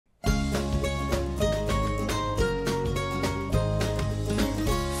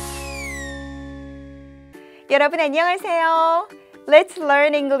여러분 안녕하세요. Let's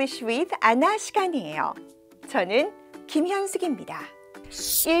Learn English with 아나 시간이에요. 저는 김현숙입니다.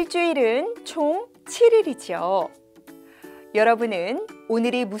 일주일은 총 7일이죠. 여러분은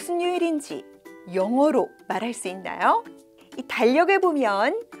오늘이 무슨 요일인지 영어로 말할 수 있나요? 이 달력을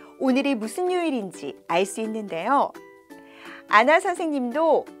보면 오늘이 무슨 요일인지 알 수 있는데요. 아나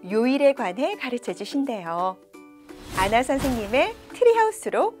선생님도 요일에 관해 가르쳐 주신대요. 아나 선생님의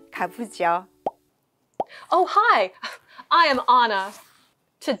트리하우스로 가보죠. Oh, hi. I am Anna.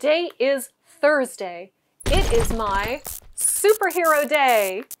 Today is Thursday. It is my superhero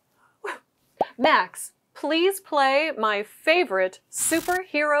day. Max, please play my favorite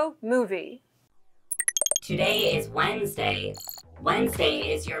superhero movie. Today is Wednesday.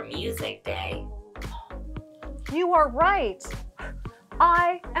 Wednesday is your music day. You are right.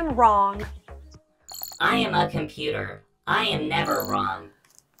 I am wrong. I am a computer. I am never wrong.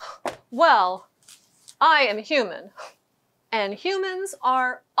 Well, I am human, and humans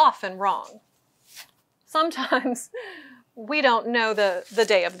are often wrong. Sometimes we don't know the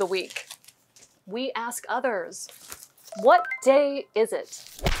day of the week. We ask others, what day is it?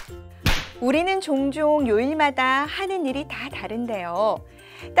 우리는 종종 요일마다 하는 일이 다 다른데요.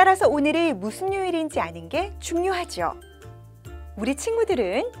 따라서 오늘이 무슨 요일인지 아는 게 중요하죠. 우리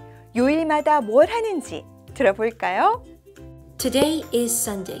친구들은 요일마다 뭘 하는지 들어볼까요? Today is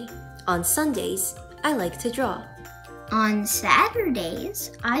Sunday. On Sundays, I like to draw. On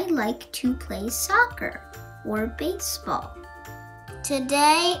Saturdays, I like to play soccer or baseball.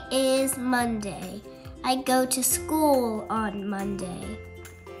 Today is Monday. I go to school on Monday.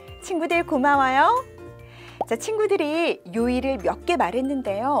 친구들 고마워요. 자, 친구들이 요일을 몇 개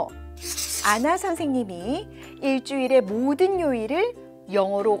말했는데요. 아나 선생님이 일주일의 모든 요일을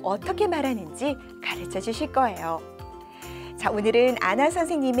영어로 어떻게 말하는지 가르쳐 주실 거예요. 자, 오늘은 아나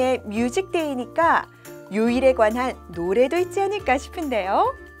선생님의 뮤직데이니까 요일에 관한 노래도 있지 않을까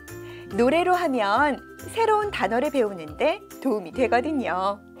싶은데요. 노래로 하면 새로운 단어를 배우는데 도움이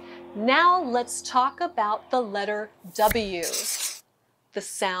되거든요. Now let's talk about the letter W. The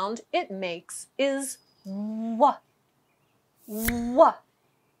sound it makes is W. W.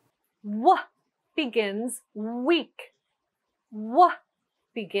 W begins week. W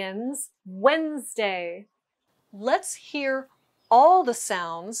begins Wednesday. Let's hear all the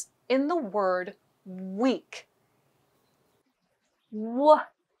sounds in the word week.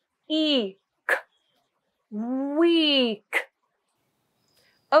 Week. Week.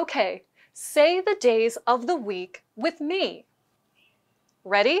 Okay, say the days of the week with me.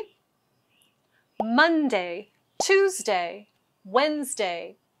 Ready? Monday, Tuesday,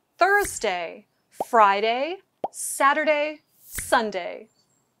 Wednesday, Thursday, Friday, Saturday, Sunday.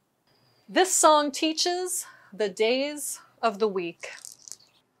 This song teaches the days of the week.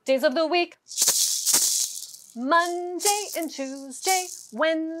 Days of the week. Monday and Tuesday,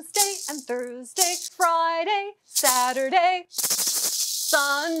 Wednesday and Thursday, Friday, Saturday,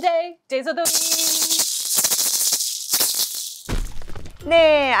 Sunday. Days of the week.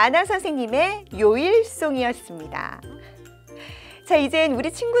 네, 아나 선생님의 요일송이었습니다. 자, 이젠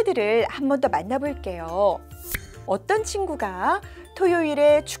우리 친구들을 한 번 더 만나볼게요. 어떤 친구가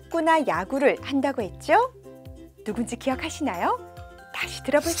토요일에 축구나 야구를 한다고 했죠? 누군지 기억하시나요? 다시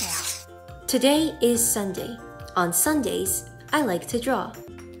들어보세요. Today is Sunday. On Sundays, I like to draw.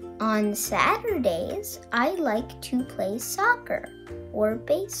 On Saturdays, I like to play soccer or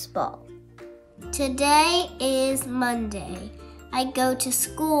baseball. Today is Monday. I go to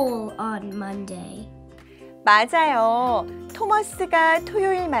school on Monday. 맞아요. 토머스가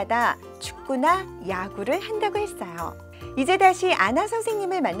토요일마다 축구나 야구를 한다고 했어요. 이제 다시 아나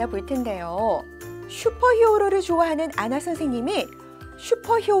선생님을 만나볼 텐데요. 슈퍼히어로를 좋아하는 아나 선생님이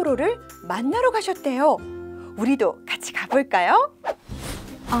슈퍼히어로를 만나러 가셨대요. 우리도 같이 가볼까요?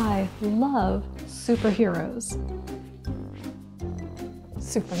 I love superheroes.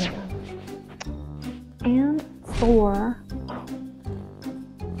 Superman. And Thor.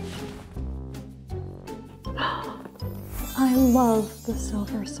 I love the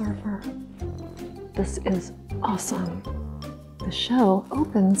Silver Surfer. This is awesome. The show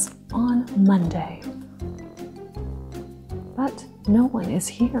opens on Monday. But no one is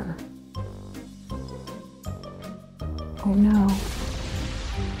here. Oh no.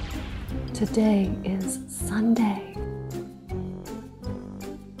 Today is Sunday.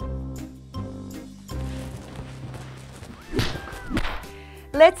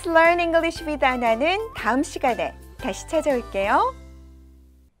 Let's Learn English with 아나는 다음 시간에 다시 찾아올게요.